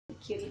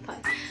Cutie pie.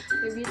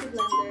 My beauty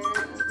blender,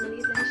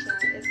 maliit lang siya.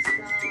 It's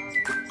from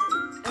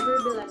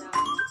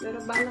pero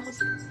bala ko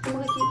kung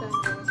makikita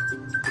nyo,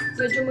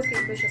 medyo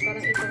magkaiba siya.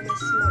 Parang ito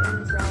is more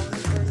on brown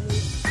or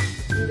nude.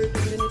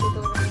 Undertone din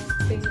ito ng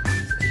pink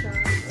siya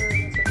or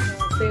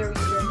berry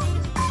lemon.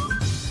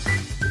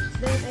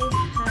 Then I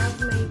have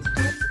my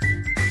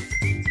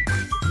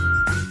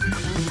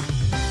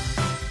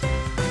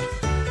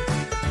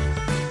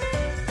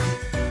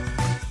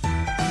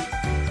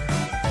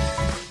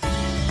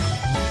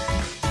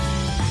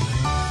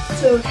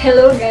So,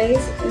 hello guys,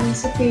 I'm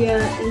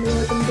Sophia and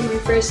welcome to my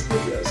first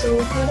video.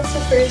 So, para sa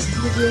first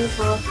video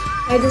ko,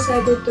 I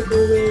decided to go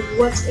with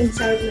what's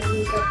inside my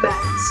makeup bag.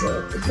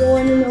 So, if you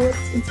want to know what's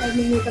inside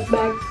my makeup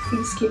bag,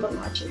 please keep on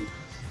watching.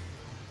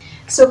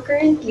 So,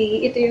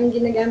 currently, ito yung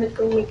ginagamit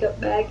kong makeup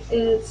bag.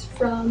 It's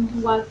from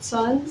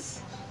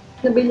Watsons.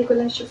 Nabili ko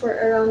lang siya for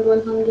around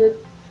 110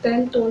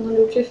 to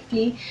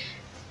 150.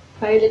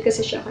 Violet kasi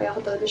siya, kaya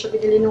ako talaga siya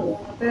binili nung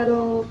una.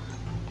 Pero,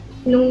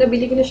 nung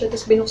nabili ko na siya,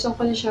 tapos binuksan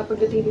ko na siya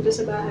pagdating dito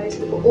sa bahay.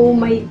 So, oh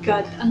my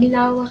God, ang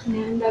lawak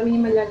niya, ang dami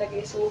niya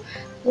malalagay. So,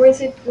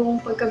 worth it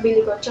yung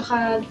pagkabili ko.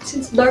 Tsaka,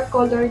 since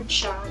dark-colored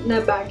siya na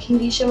bag,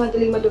 hindi siya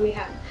madaling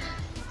madumihan.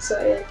 So,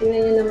 ayan,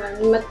 tingnan niyo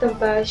naman,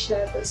 mataba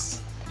siya.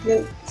 Tapos,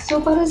 so,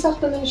 parang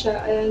sakto lang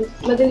siya. Ayan,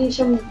 madali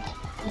siyang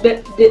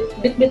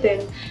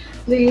bit-bitin.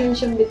 Madali lang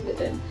siyang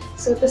bit-bitin.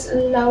 So, tapos,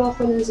 ang lawak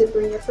ko ng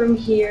zipper niya. From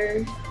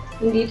here,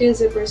 nandito yung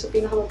zipper, so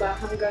pinakababa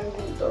hanggang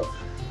dito.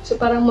 So,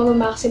 parang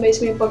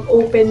mamamaximize mo yung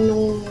pag-open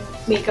ng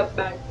makeup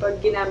bag pag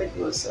ginamit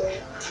mo. So,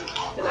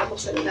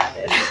 nalabuksan na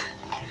natin.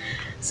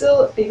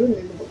 So, ayun,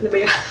 na ba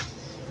yun?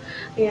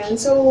 Ayan.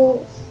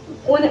 So,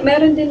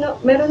 meron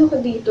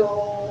ako dito.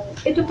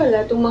 Ito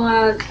pala, itong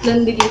mga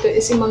nandito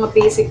is yung mga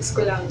basics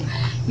ko lang.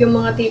 Yung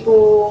mga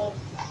tipong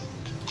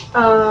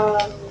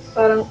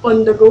parang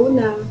on the go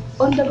na.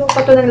 On the go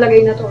pa ito ng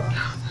lagay na to.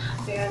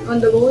 Ayan,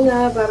 on the go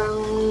na, parang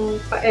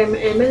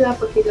pa-ML na,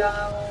 pag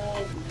kailangan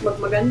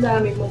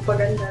magmaganda, may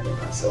magpaganda,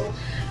 diba? So,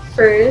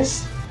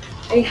 first,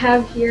 I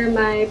have here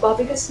my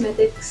Bobby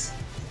Cosmetics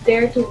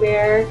Dare to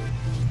Wear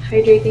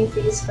Hydrating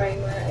Face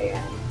Primer.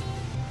 Ayan.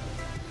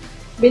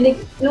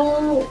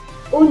 Nung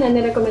una,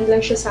 nirecommend lang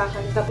siya sa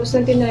akin. Tapos,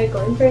 nang tinry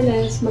ko, in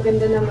fairness,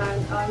 maganda naman.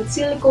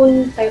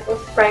 Silicone type of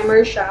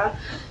primer siya.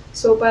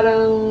 So,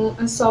 parang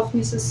ang soft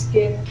niya sa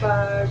skin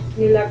pag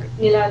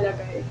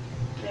nilalagay.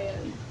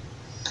 Ayan.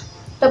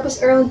 Tapos,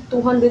 around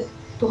 200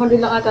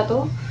 lang ata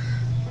to.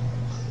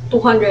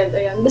 200,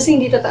 ayan. Basta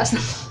hindi tataas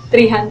ng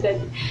 300.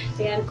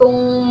 Ayan. Kung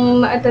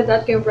ma-attend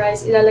ko yung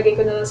price, ilalagay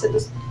ko na lang sa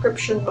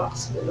description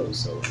box below.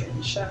 So, ayan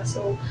siya.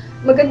 So,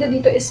 maganda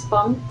dito is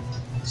pump.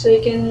 So,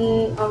 you can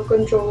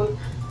control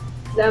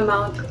the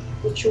amount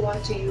that you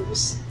want to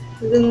use.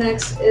 The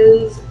next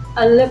is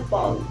a lip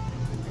balm.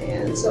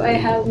 Ayan. So, I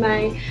have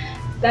my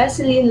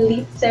Vaseline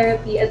Lip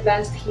Therapy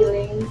Advanced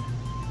Healing.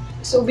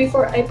 So,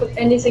 before I put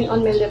anything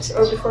on my lips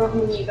or before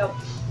ako mag-makeup,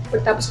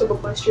 pagtapos ko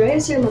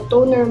mag-moisturizer,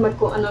 mag-toner,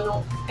 kung ano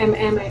nung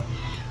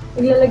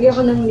maglalagay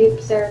ako ng lip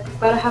therapy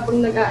para habang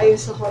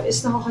nag-aayos ako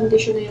is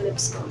nakakondition na yung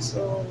lips ko.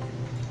 So,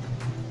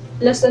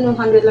 less than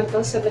 100 lang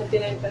to,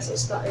 79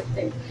 pesos to, I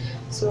think.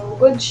 So,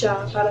 good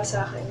siya para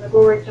sa akin.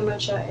 Nag-work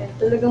naman siya and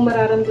talagang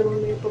mararamdaman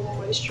mo yung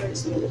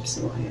pag-moisturize ng lips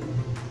mo. Ayan.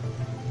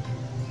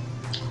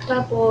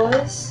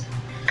 Tapos,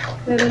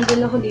 meron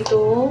din ako dito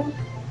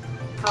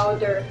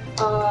powder.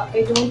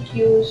 I don't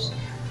use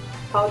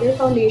powder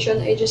foundation.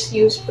 I just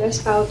use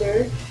pressed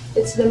powder.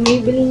 It's the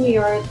Maybelline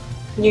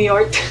New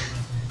York.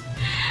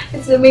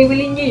 It's the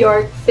Maybelline New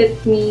York Fit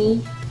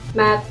Me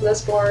Matte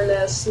Plus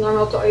Poreless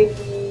Normal to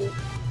Oily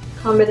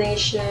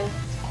Combination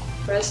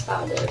Pressed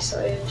Powder.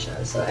 So, ayan siya.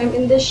 So, I'm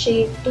in the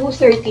shade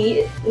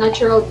 230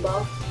 Natural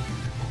Buff.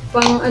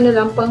 Pang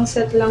pang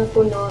set lang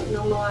puno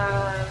ng mga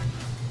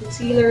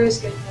concealers,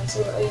 ganyan.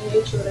 So, ayun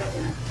yung itsura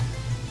niya.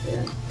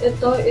 Ayan.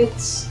 Ito,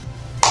 it's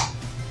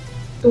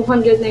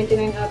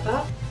 299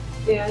 ata.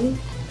 Ayan.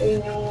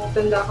 Ayun yung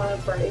tanda ko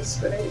na price,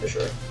 pero hindi ko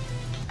sure.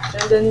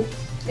 And then,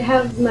 I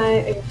have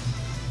my,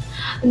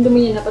 ang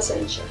dumi niya na,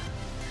 pasensya.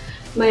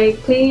 My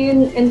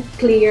Clean and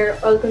Clear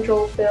All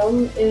Control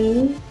Film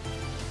in,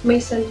 may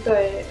scent ko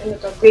ano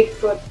to,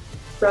 grapefruit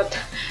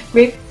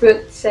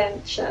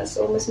scent siya.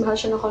 So, mas mahal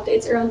siya ng konti.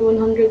 It's around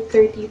 130,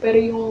 pero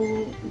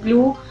yung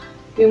blue,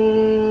 yung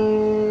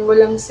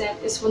walang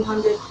scent is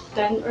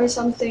 110 or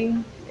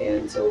something.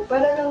 Ayan. So,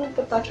 para lang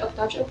touch up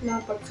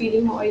na pag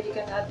feeling mo oily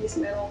ka na, at least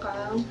meron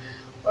kang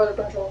oil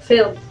control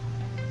film.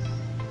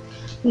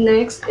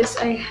 Next is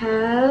I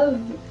have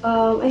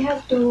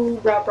two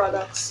brow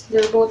products.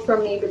 They're both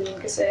from Maybelline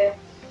kasi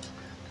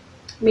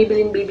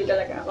Maybelline baby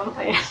talaga ako.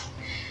 Ayan.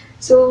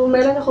 So,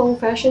 meron akong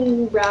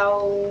Fashion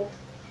Brow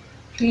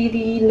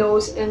 3D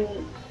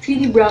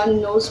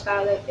brown nose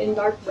palette in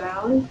dark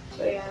brown.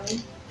 So, ayan.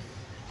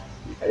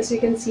 As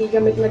you can see,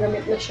 gamit na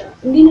siya.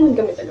 Hindi naman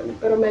gamit na gamit,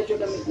 pero medyo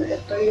gamit na.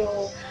 Ito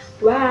yung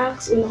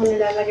wax, una ko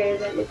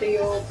nilalagay din. Ito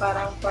yung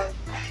parang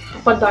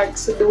pa-dark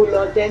sa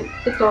dulo. Then,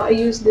 ito, I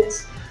use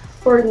this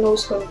for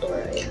nose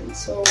contour. Ayan.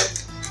 So,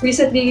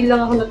 recently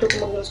lang ako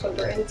natuto mag-nose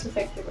contour and it's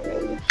effective.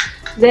 Ayan.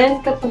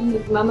 Then, kapag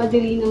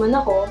nagmamadali naman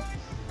ako,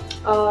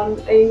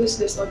 I use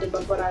this, o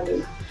diba, parado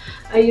na.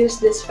 I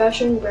use this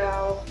Fashion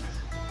Brow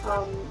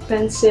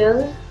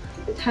pencil.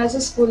 It has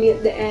a spoolie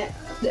at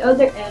the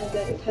other end,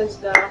 then it has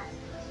the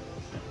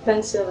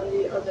pencil on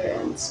the other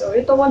end. So,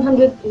 ito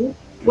 199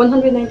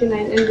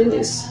 and then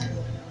is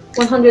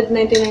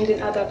 199 din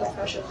ata itong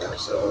Fashion Brow.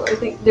 So, I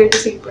think they're the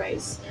same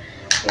price.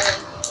 Yeah.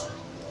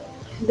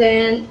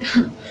 Then,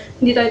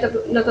 hindi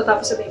tayo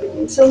natatapos sa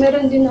Maybelline. So,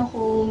 meron din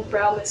akong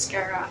brow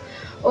mascara.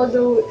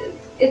 Although,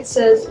 it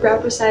says Brow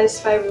Precise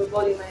Fiber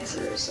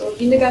Volumizer. So,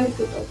 ginagamit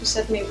ko to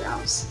set my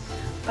brows.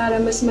 Para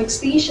mas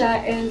mag-stay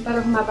siya and para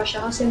humaba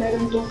siya kasi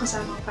meron itong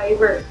kasamang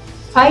fiber.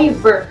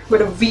 Fiber!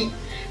 With a V.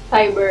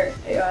 Fiber.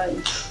 Ayan.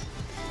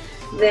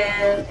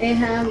 Then, I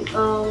have,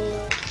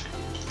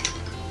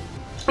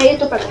 ay,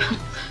 ito pala.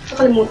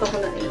 Nakalimutan ko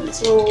na yun.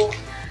 So,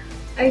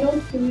 I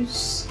don't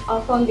use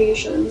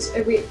foundations.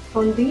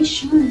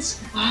 Foundations!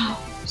 Wow!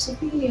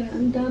 Sophia,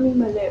 ang daming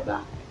mali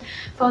ba?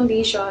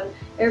 Foundation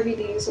every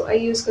day. So, I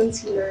use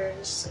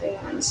concealers.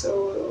 Ayan.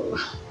 So,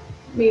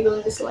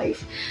 Maybelline is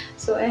life.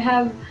 So, I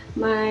have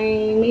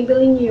my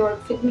Maybelline New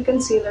York Fit Me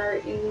Concealer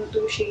in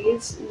 2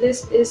 shades.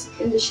 This is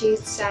in the shade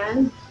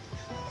Sand,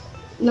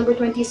 number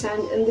 20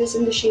 Sand, and this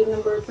in the shade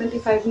number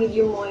 25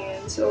 Medium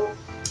Moyen. So,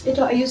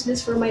 ito, I use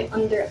this for my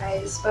under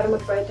eyes para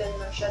mag-brighten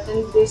na siya.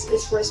 Then, this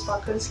is for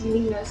spot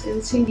concealing na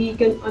since hindi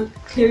ganun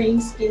clear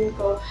yung skin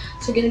ko.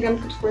 So,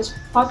 ginagamit ko for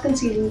spot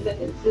concealing, then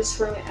this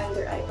for my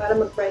under eye para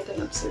mag-brighten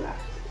up sila.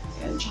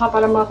 Ayan,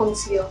 tsaka para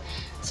ma-conceal.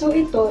 So,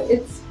 ito,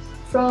 it's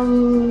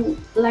from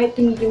light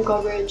to medium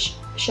coverage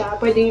siya.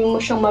 Pwede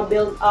mo siyang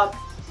ma-build up.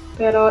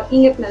 Pero,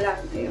 ingat na lang.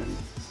 Ayan.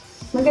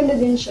 Maganda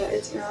din siya.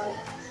 It's around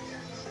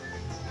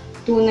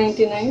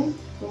 $2.99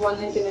 or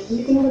 $1.99.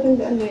 Hindi ko na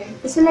matandaan eh.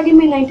 Kasi lagi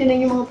may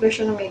 99 yung mga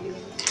presyo ng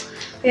Maybelline.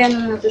 Kaya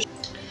na natin siya.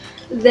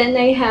 Then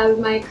I have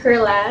my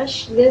Curl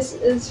Lash. This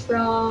is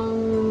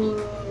from,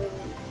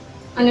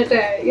 ano to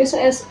eh, yung sa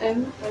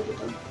SM.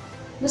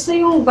 Basta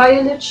yung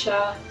violet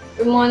siya.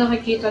 Yung mga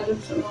nakikita dun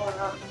sa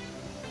mga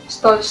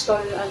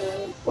stall,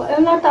 ano.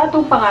 Wala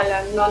atong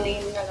pangalan.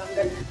 No-name na lang,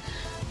 ganun.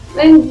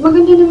 And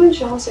maganda naman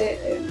siya kasi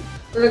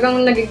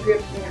talagang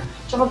nag-grip niya.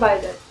 Tsaka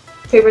violet.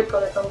 Favorite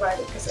color itong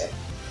violet kasi.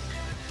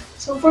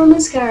 So, for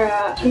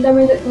mascara, ang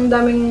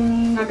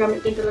daming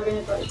nagamit din talaga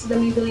nito. It's the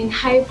Maybelline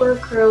Hyper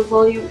Curl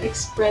Volume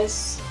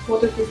Express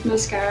Waterproof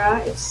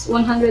Mascara. It's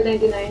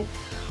 $199.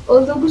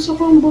 Although, gusto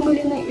kong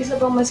bumili ng isa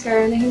pang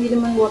mascara na hindi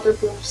naman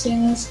waterproof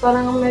since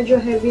parang medyo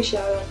heavy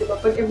siya. Diba?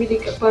 Pag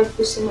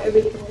gusto mo,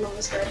 everyday ka mo ng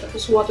mascara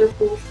tapos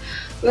waterproof,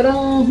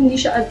 parang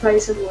hindi siya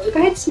advisable.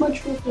 Kahit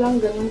smudge-proof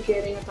lang, ganun,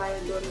 carry na tayo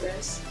doon,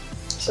 guys.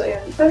 So,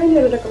 ayan. Pero hindi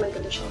recommend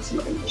ko na siya kasi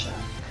maganda siya.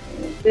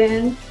 And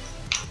then,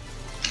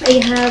 I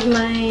have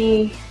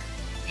my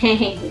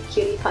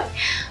cutie pie.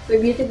 My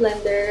beauty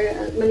blender.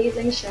 Maliit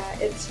lang siya.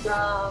 It's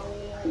from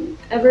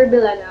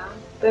Everbelana.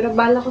 Pero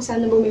bala ko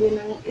sana bumili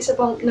ng isa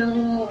pang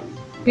ng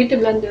beauty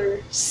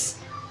blenders.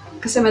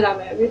 Kasi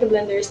madami. Beauty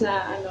blenders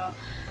na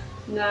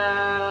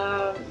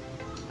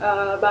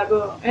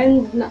bago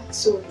and not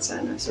soon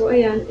sana. So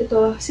ayan,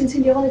 ito since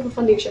hindi ako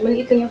nagpo-foundation,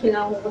 maliit lang yung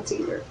kailangan kong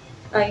concealer.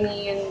 I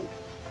mean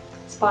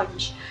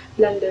sponge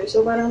blender.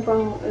 So parang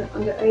pang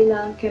under eye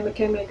lang,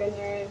 keme-keme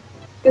ganyan.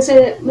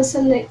 Kasi mas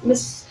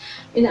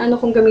inaano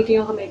kong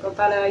gamitin yung kamay ko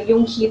para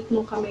yung heat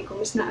ng kamay ko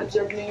mas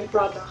na-absorb na yung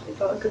product.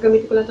 Ito,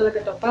 gagamitin ko lang talaga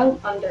ito pang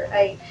under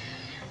eye.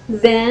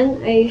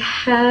 Then, I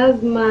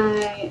have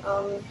my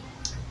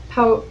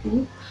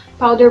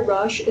powder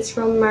brush. It's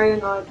from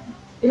Marionette.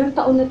 Ilang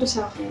taon na to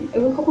sa akin.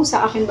 Ewan ko kung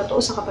sa akin ba to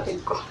o sa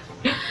kapatid ko.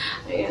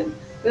 Ayan.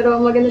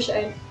 Pero maganda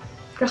siya.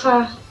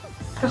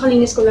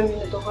 Kakalinis ko lang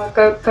yun ito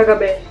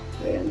kagabi.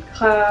 Ayan.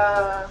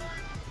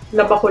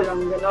 Laba ko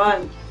lang.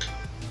 Ganon.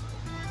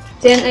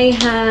 Then I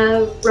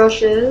have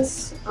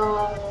brushes.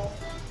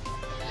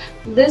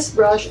 This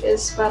brush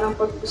is parang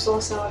pag gusto ko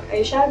sa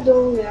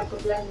eyeshadow, kaya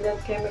pag-blend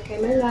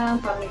keme-keme lang,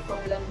 parang may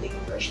pang-blending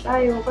brush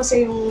tayo.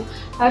 Kasi yung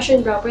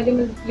Fashion Brow,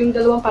 yung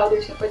dalawang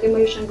powders niya, pwede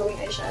mo siyang gawing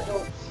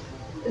eyeshadow.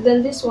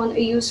 Then this one,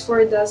 I use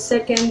for the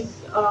second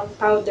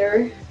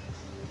powder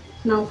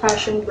ng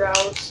Fashion Brow.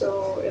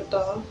 So,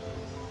 ito.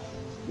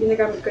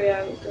 Ginagamit ko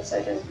yan, ito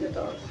second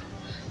nito.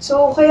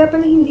 So, kaya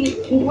pala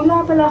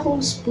wala pala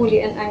akong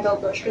spoolie and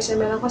angle brush kasi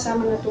meron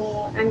kasama na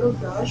itong angle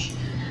brush.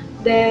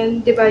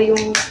 Then, di ba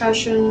yung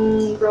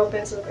Fashion Brow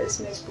Pencil ko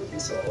is may spoolie.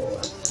 So,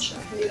 ano na siya.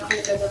 Hindi na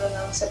kami dadala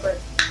ng separate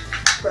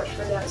brush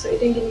for that. So,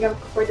 ito yung ginagamit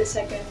ko for the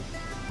second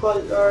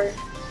color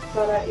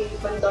para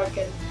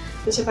i-pandarken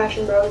sa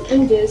Fashion Brow.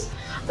 And this,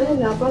 ano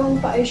na, parang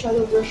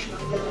pa-eyeshadow brush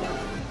lang. Ganun.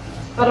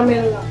 Para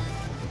meron lang.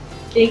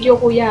 Thank you,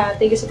 kuya.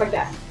 Thank you sa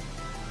pagdaan.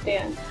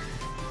 Ayan.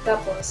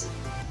 Tapos,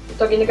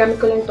 ito, ginagamit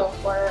ko lang ito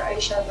for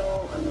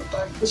eyeshadow,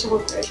 gusto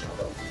ko for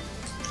eyeshadow.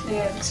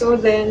 Ayan. So,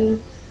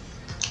 then,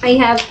 I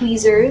have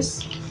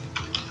tweezers.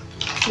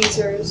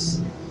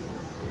 Tweezers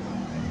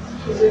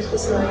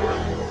is like,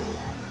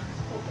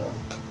 ito.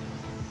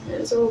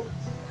 Ayan. So,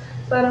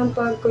 parang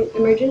pag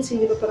emergency,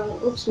 di ba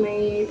parang, oops,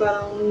 may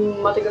parang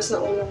matigas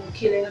na unang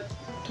kilay na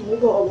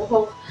tumubo o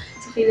buhok.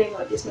 So, sa kilay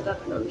mo, at least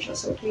matatanggal mo siya.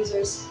 So,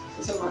 tweezers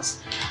is a must.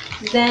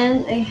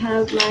 Then, I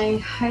have my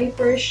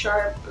Hyper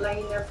Sharp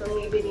liner from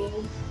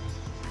Maybelline.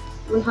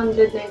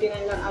 199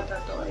 lang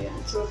ata to. Ayan.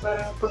 So,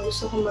 parang pag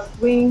gusto kong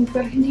mag-wing,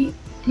 pero hindi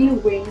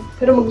wing.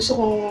 Pero gusto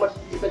kong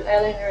mag-liquid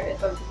eyeliner,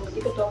 ito,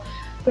 hindi ko to.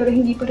 Pero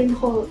hindi pa rin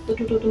ako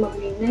natututo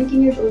mag-wing.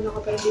 19 years old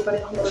ako, pero hindi pa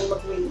rin ako marunong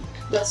mag-wing.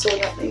 That's so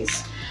not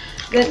nice.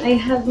 Then, I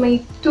have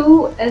my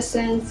 2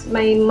 Essence,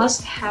 my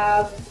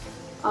must-have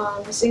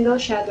single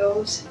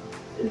shadows.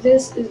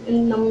 This is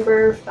in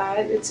number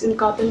 5. It's in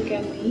Cotton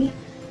Candy.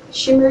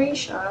 Shimmery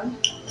siya.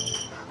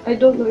 I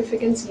don't know if you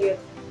can see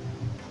it.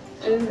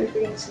 I don't know if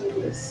you can see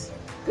this.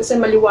 Kasi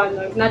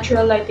maliwanag.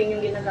 Natural lighting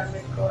yung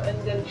ginagamit ko. And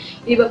then,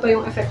 iba pa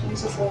yung effect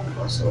niya sa phone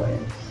ko. So,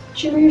 ayan.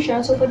 Shimmery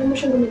siya. So, pwede mo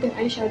siyang gamitin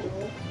eyeshadow.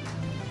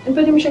 And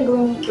pwede mo siyang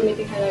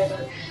gamitin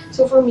highlighter.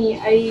 So, for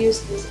me, I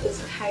use this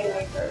as a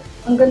highlighter.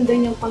 Ang ganda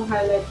niyang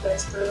pang-highlight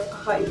guys. Pero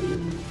kakaibig.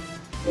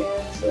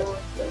 Ayan. So,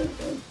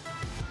 ganito.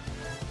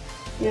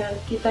 Ayan.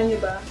 Kita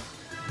niyo ba?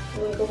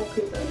 Ayan ko kung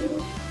kita niyo.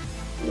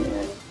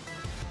 Ayan.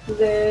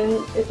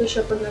 Then, ito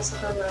siya pag nasa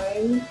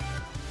kamay.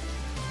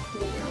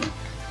 Ayan.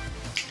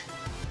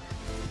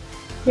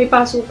 May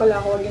paso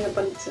pala ako,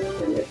 ginapansin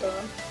naman ito.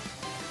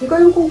 Hindi ko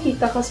alam kung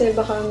kita kasi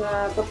baka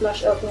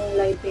na-flash out ng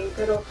lighting.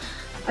 Pero,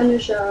 ano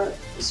siya,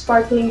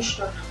 sparkling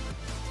siya.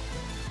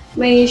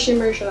 May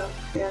shimmer siya.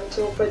 Ayan,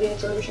 so pwede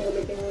siyang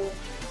gamitin yung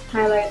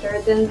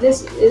highlighter. Then,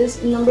 this is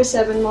number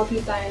 7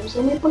 multi-time.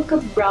 So, may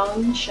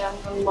pagka-brown siya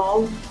ng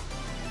mauve.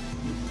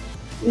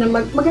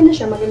 Maganda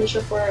siya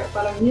for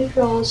parang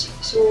neutrals.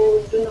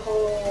 So, dun ako,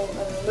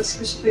 mas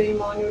gusto yung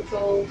mga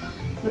neutral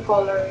na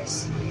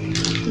colors.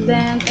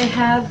 Then, I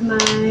have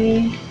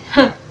my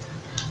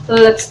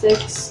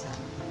lipsticks.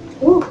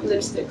 Ooh,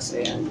 lipsticks.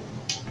 Ayan.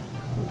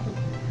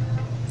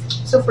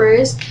 So,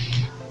 first,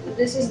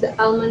 this is the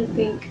Almond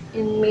Pink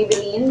in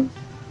Maybelline.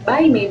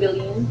 By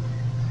Maybelline.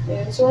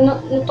 Ayan. So,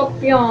 natop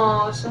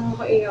yan. So,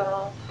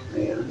 nakaiyak.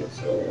 Ayan.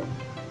 So,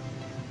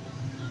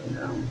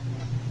 ayan.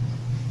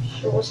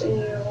 Show ko sa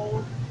inyo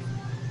yung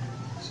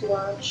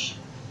swatch.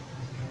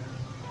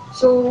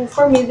 So,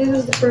 for me, this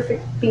is the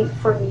perfect pink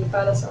for me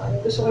para sa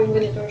akin. Gusto ko yung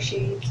ganitong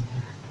shades.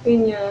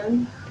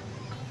 Ganyan.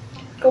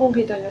 Kung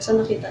kita nyo,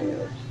 saan nakita nyo?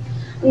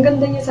 Ang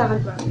ganda niya sa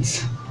akin,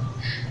 promise.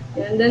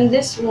 And then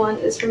this one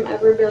is from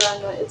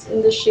Everbelana. It's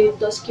in the shade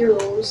Dusky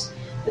Rose.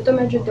 Ito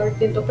medyo dark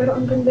din to, pero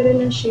ang ganda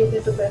rin ng shade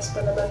nito, best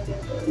palaban din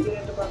to. Hindi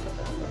rin ito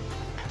papatalo.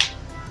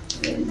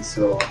 And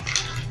so,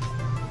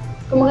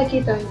 kung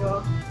makikita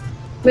nyo,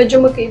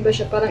 medyo magkaiba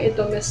siya. Parang ito,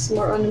 mas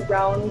more on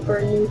brown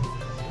or nude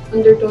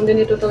undertone. Then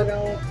ito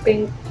talagang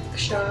pink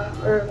siya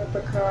or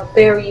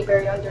very,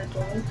 very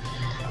undertone.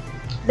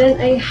 Then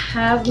I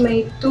have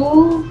my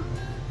 2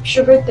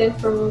 sugar tint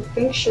from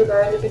Pink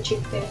Sugar, like a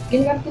cheek tint.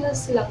 Ginagamit nila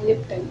silang lip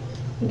tint.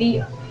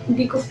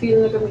 Hindi ko feel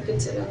na gamitin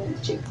silang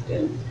cheek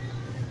tint.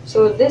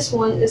 So this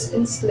one is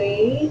in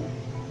Slay.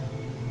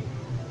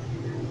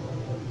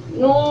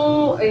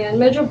 Ayan,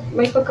 medyo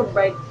may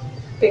pagka-bright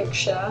pink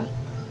siya.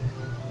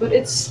 But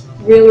it's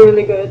really,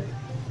 really good.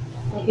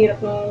 Ang hirap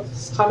ng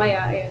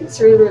kamaya. Ayan,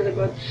 it's really, really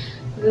good.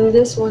 Then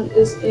this one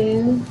is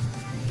in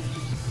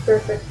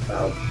Perfect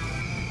Cloud.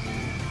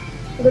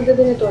 Ang ganda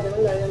din ito,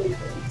 naman dahil ang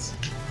difference.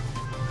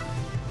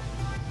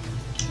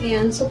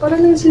 Ayan, so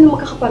parang lang sila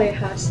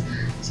magkakaparehas.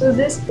 So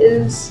this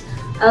is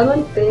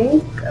Almond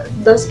Pink,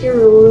 Dusky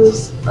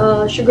Rose,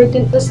 Sugar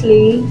Tint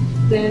Slay,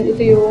 then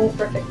ito yung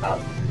Perfect Cloud.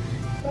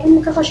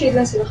 Parang magkakashade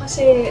lang sila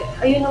kasi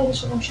ayun ang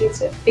gusto kong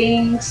shades eh.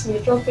 Pinks,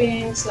 neutral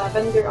pinks,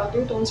 lavender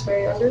undertones,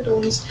 berry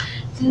undertones.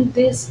 Then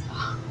this,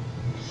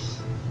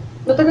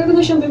 matagal ko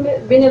na siyang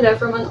binila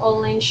from an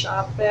online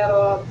shop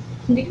pero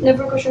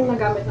never ko siyang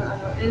nagamit ng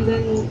ano. And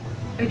then,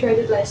 I tried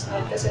it last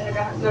night kasi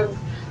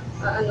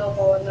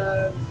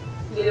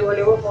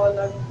nagdiliwaliw ako,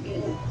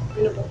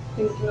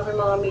 tinitingnan ko yung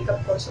mga makeup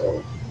ko.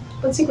 So,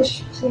 pansin ko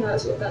siya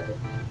sinasuot natin.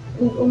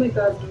 And oh my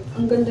god, dude,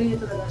 ang ganda niya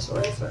talaga. So,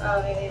 I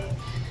finally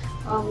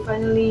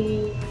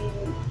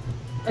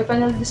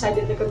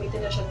decided na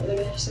gamitin na siya.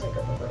 Ilagay na siya sa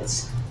makeup ko.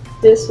 It's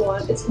this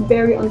one. It's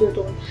very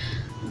undertone.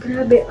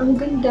 Grabe,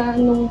 ang ganda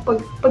nung pag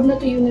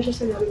natuyo na siya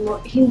sa labi mo,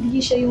 hindi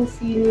siya yung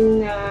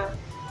feeling na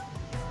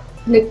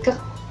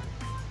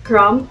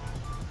nagka-cramp.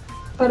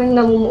 Parang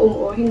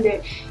namumuo.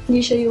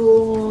 Hindi siya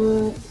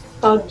yung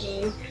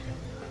tuggy.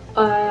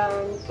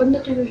 Pag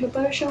natuyo siya,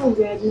 parang siyang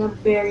red na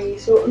berry.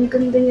 So, ang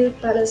ganda niya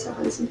para sa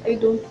akin. Since I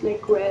don't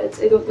like reds,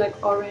 I don't like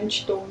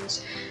orange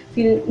tones.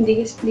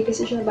 Hindi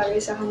kasi siya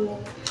bagay sa akin.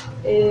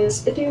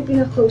 Ito yung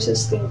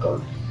pinaka-closest thing ko.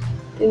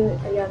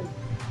 Ayan.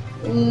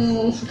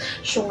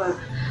 Siya nga.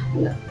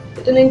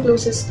 Ito na yung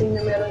closest thing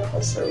na meron ako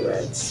sa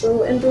reds.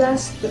 So, and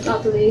last but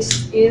not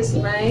least is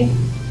my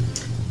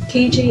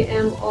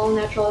KJM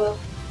All-Natural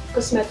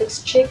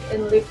Cosmetics Cheek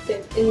and Lip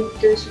Tint in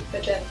Bittersweet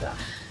Magenta.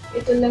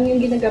 Ito lang yung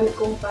ginagamit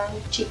kong pang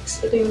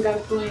cheeks. Ito yung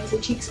gamit ko ngayon sa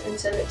cheeks and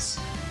sa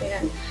lips.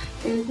 Ayan.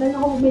 And plan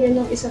ako bumili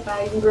ng isa pa,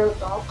 yung Girl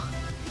Talk.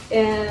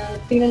 And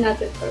tingnan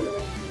natin kung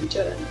ano yung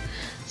video.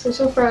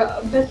 So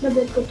far, bet na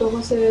bet ko to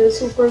kasi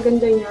super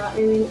ganda niya.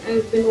 I mean,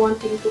 I've been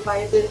wanting to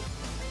buy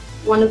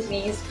one of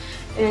these.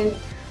 And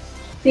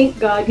thank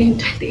God,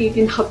 ngayong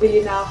 2018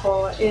 nakabili na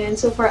ako. And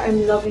so far,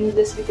 I'm loving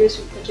this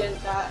bittersweet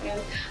magenta. And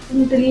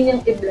ang dali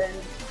niyang i-blend.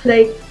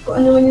 Like,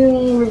 kung ano man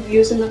yung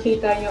reviews na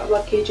nakita niyo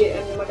about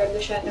KJM, maganda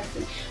siya.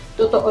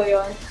 Totoo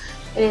yun.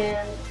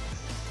 And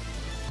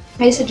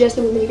I suggest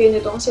na bumili kayo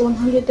nito kasi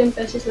 110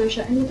 pesos lang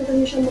siya. And matagal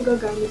niyo siya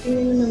magagamit.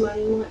 Tingnan niyo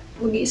naman,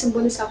 mag-iisang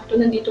buwan na sa ako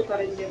nandito pa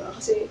rin, diba?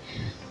 Kasi,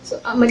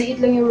 maliit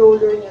lang yung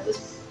roller niya.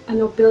 Tapos,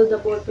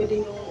 buildable,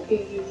 pwede nyo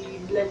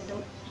i-blend ng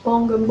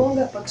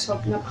bonggang-bongga pag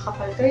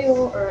napakapal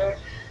kayo or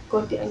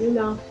konti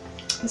lang.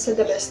 Basta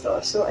the best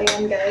to. So,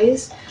 ayan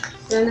guys.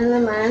 Wala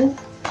na naman.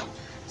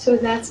 So,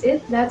 that's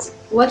it. That's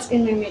what's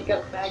in my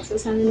makeup bag.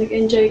 So, sana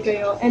nag-enjoy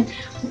kayo. And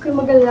huwag kayong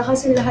mag-alala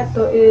kasi lahat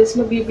to is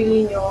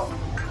mabibili nyo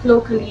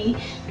locally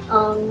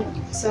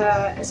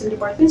sa SM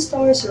department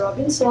stores,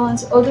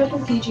 Robinsons, although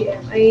kung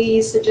KJM, I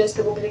suggest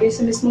na bumili kayo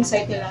sa mismong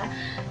site nila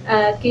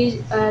at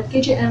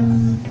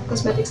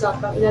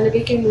kjmcosmetics.com.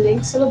 Ilalagay ko yung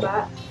link sa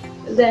baba.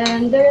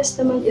 Then, the rest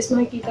naman is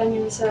makikita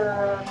nyo sa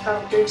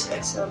counters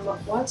like sa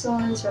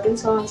Watsons,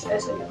 Robinsons,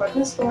 SM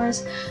department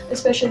stores,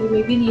 especially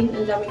Maybelline.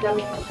 Ang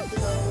dami-dami yung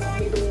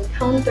Maybelline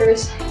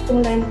counters.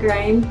 Itong Lime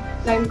Crime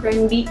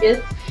Be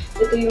It.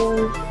 Ito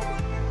yung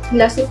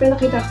last tip na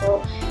nakita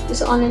ko.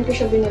 Sa online ko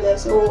siya binila.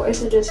 So, I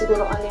suggest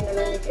siguro online na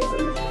lang yung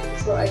kayo.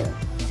 So, ayun.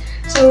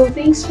 So,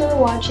 thanks for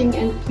watching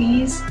and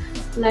please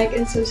like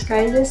and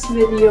subscribe this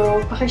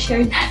video.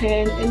 Pakishare na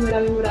rin. And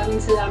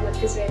maraming salamat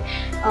kasi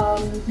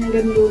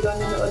hanggang dulo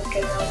nanood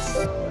kayo.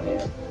 So,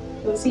 ayun.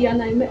 So, see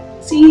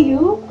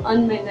you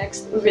on my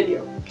next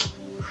video.